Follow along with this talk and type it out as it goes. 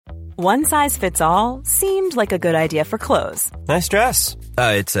One size fits all seemed like a good idea for clothes. Nice dress.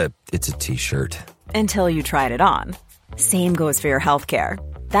 It's a t-shirt. Until you tried it on. Same goes for your healthcare.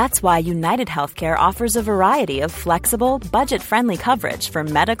 That's why United Healthcare offers a variety of flexible, budget-friendly coverage for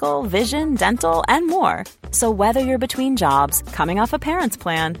medical, vision, dental, and more. So whether you're between jobs, coming off a parent's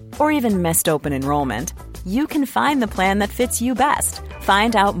plan, or even missed open enrollment, you can find the plan that fits you best.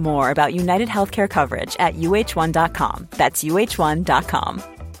 Find out more about United Healthcare coverage at uh1.com. That's uh1.com.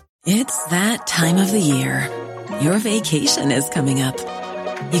 It's that time of the year. Your vacation is coming up.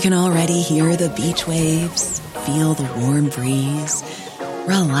 You can already hear the beach waves, feel the warm breeze,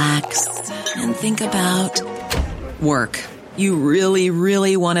 relax, and think about work. You really,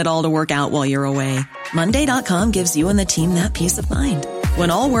 really want it all to work out while you're away. Monday.com gives you and the team that peace of mind.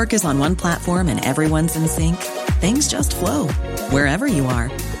 When all work is on one platform and everyone's in sync, things just flow. Wherever you are,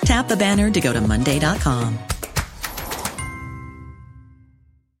 tap the banner to go to Monday.com.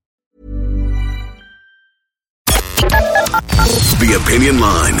 The Opinion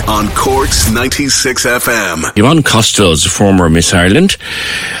Line on Cork's 96 FM. Yvonne Costello is a former Miss Ireland,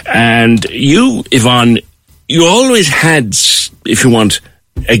 and you, Yvonne, you always had, if you want,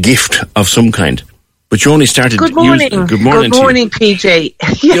 a gift of some kind, but you only started... Good morning. Good morning, PJ.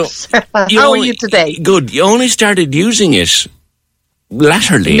 Yes. How are you today? Good. You only started using it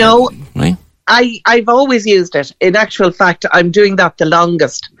latterly. No, right? I've always used it. In actual fact, I'm doing that the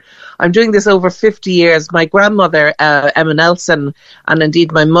longest. I'm doing this over 50 years. My grandmother, Emma Nelson, and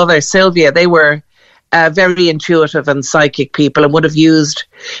indeed my mother, Sylvia, they were very intuitive and psychic people and would have used...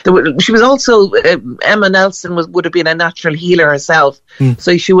 She was also... Emma Nelson would have been a natural healer herself.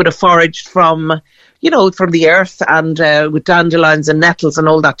 So she would have foraged from the earth and with dandelions and nettles and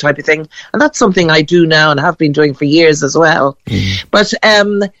all that type of thing. And that's something I do now and have been doing for years as well. But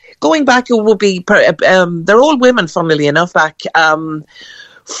going back, it would be... they're all women, funnily enough, back...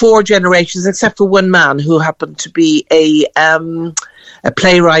 4 generations, except for one man who happened to be a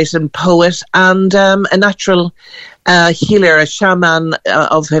playwright and poet and a natural healer, a shaman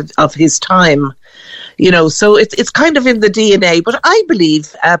of his time. So it's kind of in the DNA. But I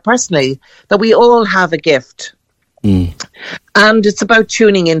believe personally that we all have a gift. And it's about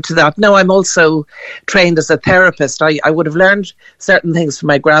tuning into that. Now, I'm also trained as a therapist. I would have learned certain things from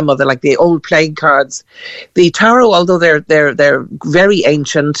my grandmother, like the old playing cards. The tarot, although they're very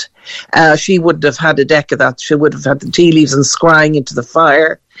ancient, she wouldn't have had a deck of that. She would have had the tea leaves and scrying into the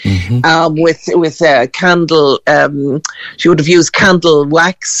fire. With a candle. She would have used candle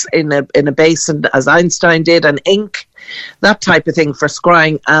wax in a basin, as Einstein did, and ink. That type of thing for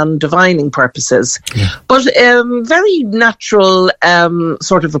scrying and divining purposes. But very natural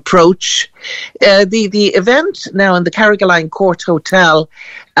sort of approach. The event now in the Carrigaline Court Hotel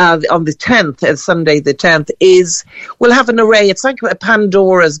on the 10th, Sunday the 10th, we'll have an array. It's like a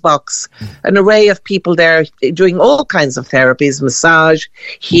Pandora's box, an array of people there doing all kinds of therapies, massage,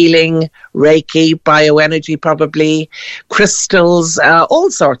 healing, Reiki, bioenergy probably, crystals,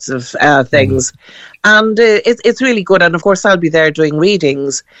 all sorts of things. And it's really good. And of course, I'll be there doing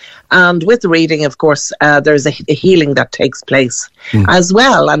readings. And with the reading, of course, there's a healing that takes place as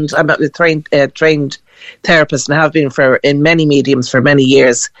well. And I'm a trained therapist and have been in many mediums for many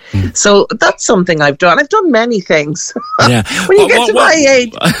years. So that's something I've done. I've done many things. Yeah. When you get to my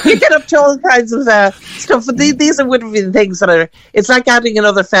age, you get up to all kinds of stuff. But these would have been things that it's like adding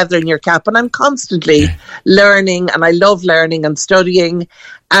another feather in your cap. And I'm constantly learning, and I love learning and studying.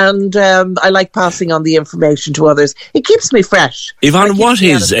 And I like passing on the information to others. It keeps me fresh. Yvonne, what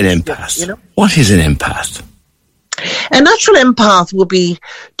is an empath? What is an empath? A natural empath will be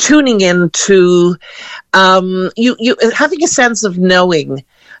tuning into you having a sense of knowing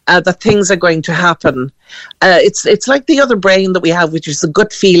that things are going to happen. It's like the other brain that we have, which is the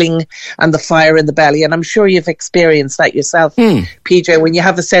gut feeling and the fire in the belly. And I'm sure you've experienced that yourself, PJ, when you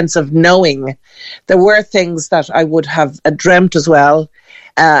have a sense of knowing. There were things that I would have dreamt as well.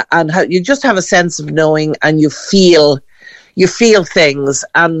 And how you just have a sense of knowing, and you feel things,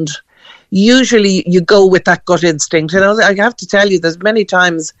 and usually you go with that gut instinct. I have to tell you, there's many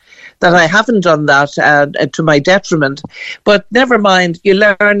times that I haven't done that to my detriment. But never mind, you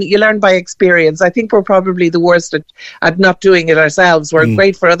learn by experience. I think we're probably the worst at not doing it ourselves. We're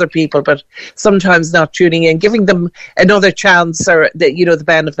great for other people, but sometimes not tuning in, giving them another chance or the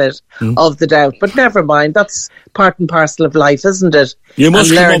benefit of the doubt. But never mind, that's part and parcel of life, isn't it? You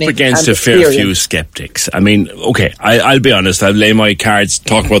must come up against a fair few skeptics. I mean, okay, I'll be honest, I'll lay my cards,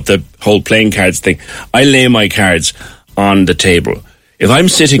 talk about the whole playing cards thing. I lay my cards on the table. If I'm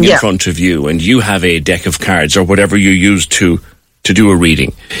sitting in front of you and you have a deck of cards or whatever you use to do a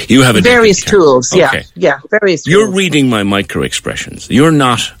reading, you have a various deck of tools, okay. various tools. You're reading my micro expressions. You're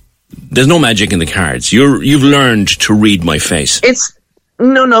not there's no magic in the cards. You've learned to read my face. It's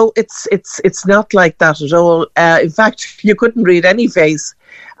not like that at all. In fact, you couldn't read any face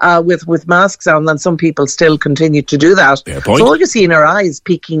with masks on, and some people still continue to do that. Fair point. So all you see in our eyes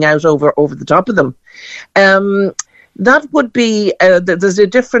peeking out over the top of them. That would be there's a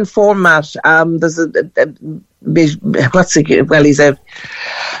different format. There's he's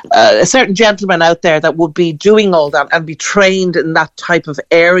a certain gentleman out there that would be doing all that and be trained in that type of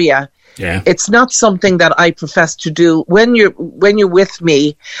area. Yeah. It's not something that I profess to do when you're with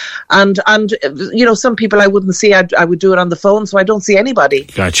me, and some people I wouldn't see. I would do it on the phone, so I don't see anybody.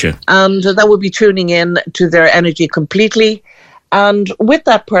 Gotcha. And that would be tuning in to their energy completely. And with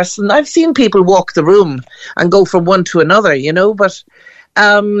that person, I've seen people walk the room and go from one to another, but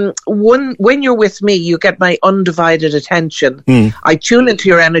when you're with me, you get my undivided attention. I tune into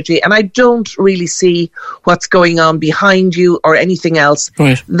your energy, and I don't really see what's going on behind you or anything else.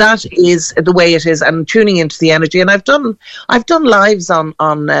 Right. That is the way it is. I'm tuning into the energy, and I've done lives on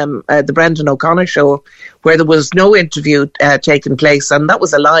the Brendan O'Connor show where there was no interview taking place, and that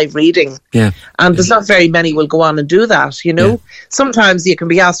was a live reading. Yeah. And there's not very many will go on and do that. Yeah. Sometimes you can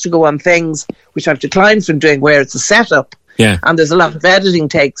be asked to go on things which I've declined from doing, where it's a setup. Yeah. And there's a lot of editing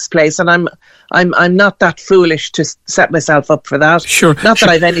takes place, and I'm not that foolish to set myself up for that. Sure. Not that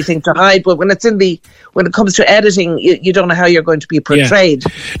I've anything to hide, but when it comes to editing, you don't know how you're going to be portrayed.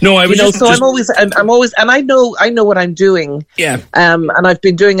 Yeah. No, I was I'm always, and I know what I'm doing. Yeah. And I've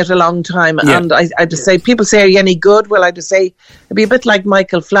been doing it a long time. Yeah. And I just say, people say, are you any good? Well, I just say, it'd be a bit like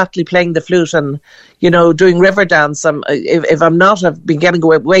Michael Flatley playing the flute and, doing Riverdance. If I'm not, I've been getting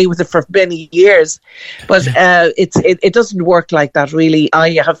away with it for many years. But it doesn't work like that, really.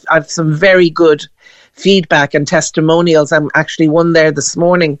 I've some very good feedback and testimonials. I'm actually one there this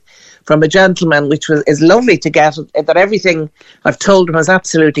morning from a gentleman, which is lovely to get, that everything I've told him has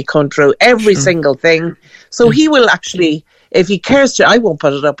absolutely come true, every single thing. So he will actually, if he cares to, I won't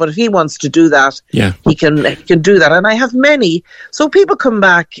put it up, but if he wants to do that, he can do that. And I have many. So people come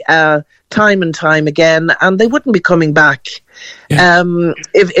back time and time again, and they wouldn't be coming back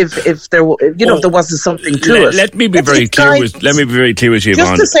if there if there wasn't something to it. Let me be very clear with you, Yvonne.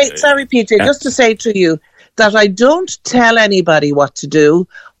 Just to say, sorry, PJ, just to say to you that I don't tell anybody what to do.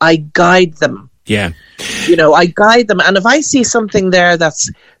 I guide them. Yeah. I guide them. And if I see something there that's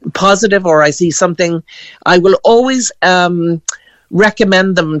positive, or I see something, I will always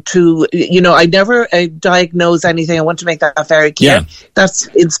recommend them to, I never diagnose anything. I want to make that very clear. Yeah. That's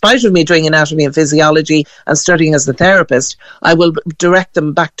in spite of me doing anatomy and physiology and studying as a therapist. I will direct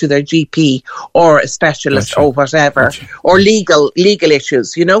them back to their GP or a specialist or whatever, or legal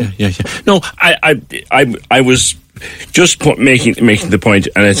issues, Yeah. No, I was just making the point,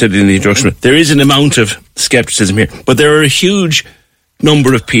 and I said in the introduction, there is an amount of skepticism here, but there are a huge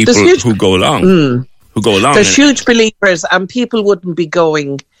number of people who go along. There's huge believers, and people wouldn't be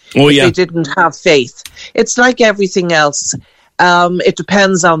going if they didn't have faith. It's like everything else. It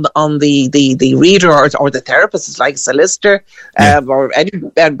depends on the reader or the therapist. It's like a solicitor or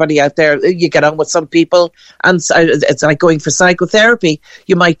anybody out there. You get on with some people, and it's like going for psychotherapy.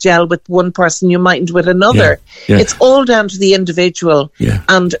 You might gel with one person, you mightn't with another. Yeah. It's all down to the individual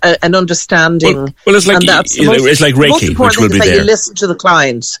and an understanding. Well, it's like it's like Reiki, which will be there. You listen to the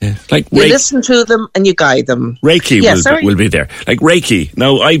clients. Yeah. Like you listen to them and you guide them. Reiki will be there. Like Reiki.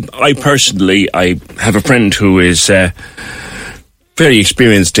 Now, I personally, I have a friend who is very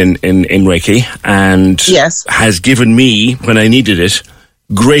experienced in Reiki, and has given me, when I needed it,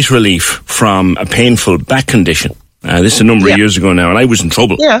 great relief from a painful back condition. This is a number of years ago now, and I was in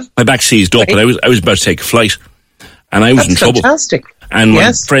trouble. Yeah. My back seized up, and I was about to take a flight, and I was in trouble. Fantastic. And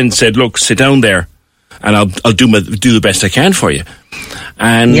my friend said, "Look, sit down there, and I'll do the best I can for you."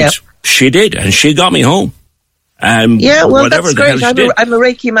 And she did, and she got me home. That's great. I'm a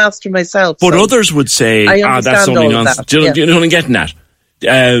Reiki master myself. But others would say, that's only nonsense. Do you know what I'm getting at?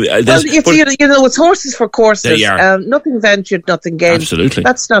 It's horses for courses. Nothing ventured, nothing gained. Absolutely.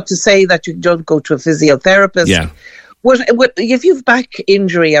 That's not to say that you don't go to a physiotherapist. Yeah. If you've back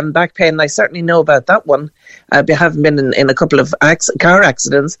injury and back pain, I certainly know about that one. I haven't been in a couple of car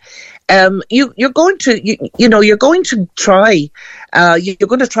accidents. You're going to try. You're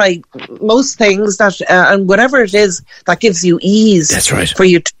going to try most things that, and whatever it is that gives you ease. That's right. For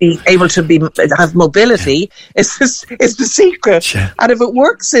you to be able to have mobility is the secret. Yeah. And if it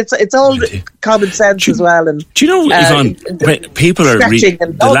works, it's all common sense as well. And do you know, Yvonne, people are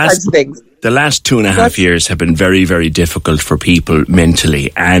and all kinds of things. The last 2.5 years have been very, very difficult for people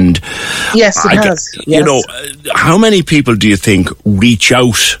mentally, and yes, it has. How many people do you think reach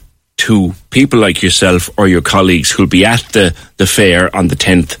out to people like yourself or your colleagues who'll be at the fair on the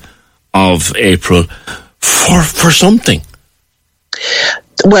 10th of April for something?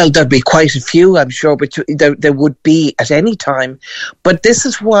 Well, there'd be quite a few, I'm sure, but there would be at any time. But this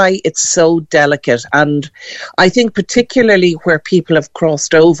is why it's so delicate. And I think particularly where people have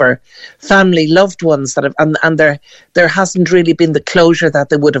crossed over, family, loved ones that have, and there hasn't really been the closure that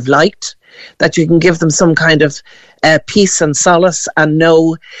they would have liked, that you can give them some kind of peace and solace and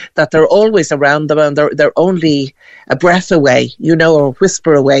know that they're always around them and they're only a breath away, or a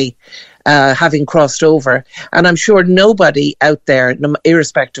whisper away. Having crossed over. And I'm sure nobody out there,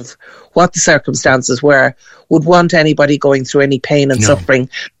 irrespective what the circumstances were, would want anybody going through any pain and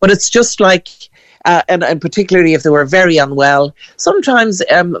suffering. But it's just like, and particularly if they were very unwell, sometimes,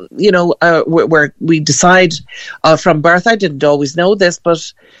 where we decide from birth, I didn't always know this,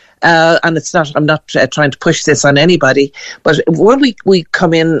 but and it's not, I'm not trying to push this on anybody, but when we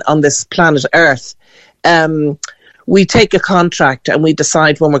come in on this planet Earth, we take a contract and we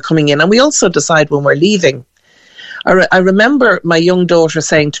decide when we're coming in, and we also decide when we're leaving. I remember my young daughter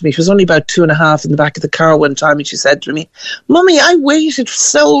saying to me, she was only about 2.5, in the back of the car one time, and she said to me, "Mummy, I waited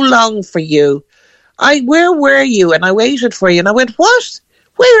so long for you. Where were you? And I waited for you." And I went, "What?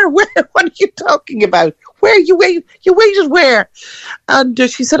 Where? What are you talking about? Where you waited? You waited where?" And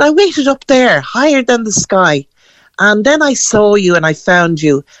she said, "I waited up there, higher than the sky. And then I saw you and I found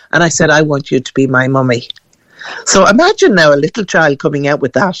you. And I said, I want you to be my mummy." So imagine now a little child coming out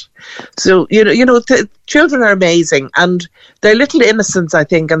with that. So, children are amazing, and their little innocence, I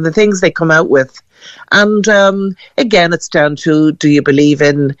think, and the things they come out with. And again, it's down to, do you believe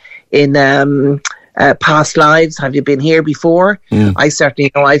in past lives? Have you been here before? I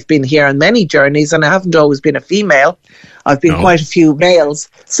certainly know I've been here on many journeys, and I haven't always been a female. I've been quite a few males.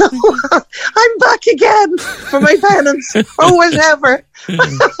 So I'm back again for my penance or whatever.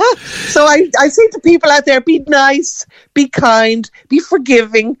 So I say to people out there, be nice, be kind, be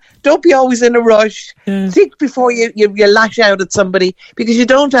forgiving. Don't be always in a rush. Think before you lash out at somebody, because you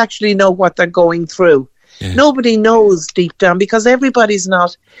don't actually know what they're going through. Nobody knows deep down, because everybody's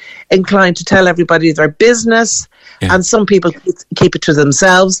not inclined to tell everybody their business, and some people keep it to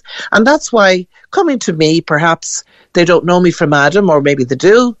themselves. And that's why coming to me, perhaps they don't know me from Adam, or maybe they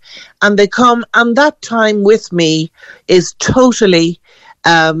do, and they come, and that time with me is totally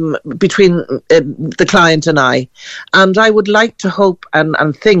between the client and I. And I would like to hope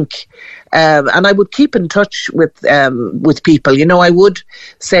and think, and I would keep in touch with people. I would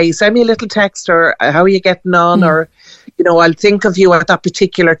say, send me a little text, or how are you getting on, or I'll think of you at that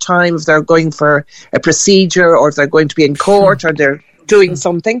particular time if they're going for a procedure, or if they're going to be in court, or they're doing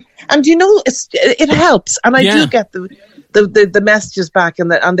something. And it helps, and I do get the messages back,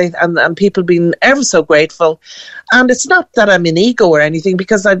 and people being ever so grateful. And it's not that I'm an ego or anything,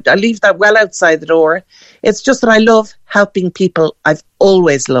 because I leave that well outside the door. It's just that I love helping people. I've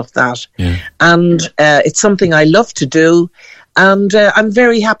always loved that, and it's something I love to do. And I'm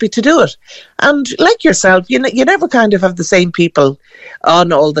very happy to do it. And like yourself, you never kind of have the same people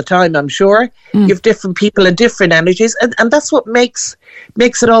on all the time, I'm sure. You have different people and different energies, and that's what makes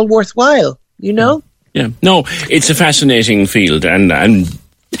it all worthwhile, Yeah. No, it's a fascinating field, and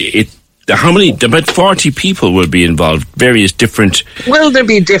how many? About 40 people will be involved, various different... Well, there'll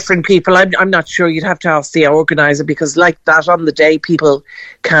be different people. I'm not sure. You'd have to ask the organiser, because like that, on the day, people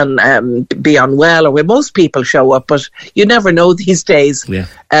can be unwell, or most people show up, but you never know these days.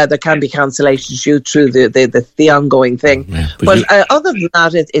 There can be cancellations due to the ongoing thing. But other than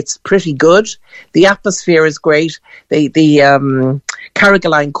that, it's pretty good. The atmosphere is great. The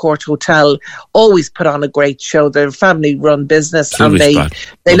Carrigaline Court Hotel always put on a great show. They're a family-run business, and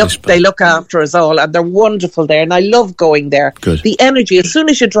they look after us all, and they're wonderful there. And I love going there. Good. The energy, as soon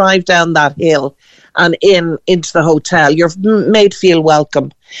as you drive down that hill and into the hotel, you're made feel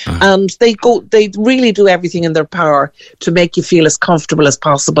welcome. And they really do everything in their power to make you feel as comfortable as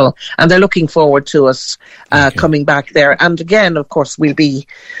possible. And they're looking forward to us coming back there. And again, of course, we'll be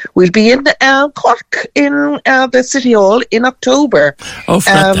in Cork in the City Hall in October,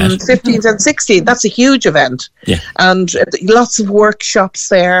 15th and 16th. That's a huge event. And lots of workshops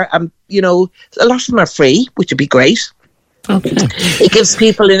there. And a lot of them are free, which would be great. It gives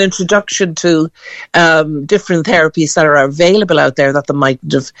people an introduction to different therapies that are available out there that they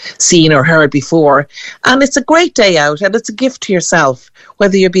mightn't have seen or heard before. And it's a great day out, and it's a gift to yourself,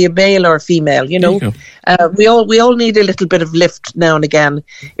 whether you be a male or a female. We all need a little bit of lift now and again,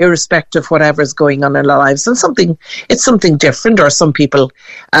 irrespective of whatever's going on in our lives. And it's something different, or some people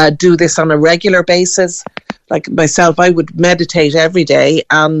do this on a regular basis. like myself, I would meditate every day,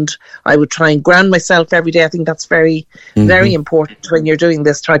 and I would try and ground myself every day. I think that's very, very important when you're doing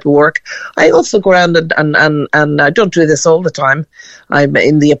this type of work. I also ground and I don't do this all the time. I'm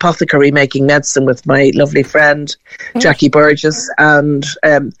in the apothecary making medicine with my lovely friend Jackie Burgess, and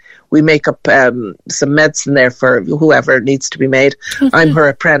we make up some medicine there for whoever needs to be made. I'm her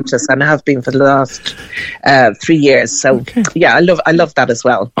apprentice and have been for the last 3 years. So yeah, I love that as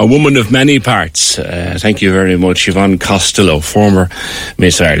well. A woman of many parts. Thank you very much, Yvonne Costello, former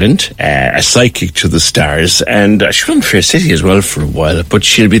Miss Ireland, a psychic to the stars, and she ran Fair City as well for a while. But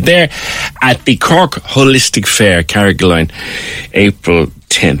she'll be there at the Cork Holistic Fair, Carrigaline, April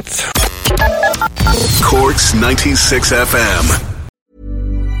 10th. Cork's 96 FM.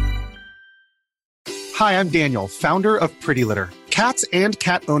 Hi, I'm Daniel, founder of Pretty Litter. Cats and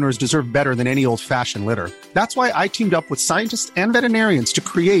cat owners deserve better than any old-fashioned litter. That's why I teamed up with scientists and veterinarians to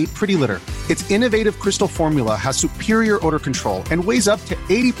create Pretty Litter. Its innovative crystal formula has superior odor control and weighs up to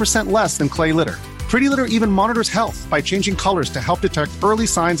 80% less than clay litter. Pretty Litter even monitors health by changing colors to help detect early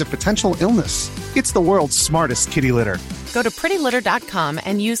signs of potential illness. It's the world's smartest kitty litter. Go to prettylitter.com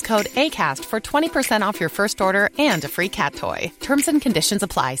and use code ACAST for 20% off your first order and a free cat toy. Terms and conditions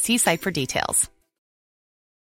apply. See site for details.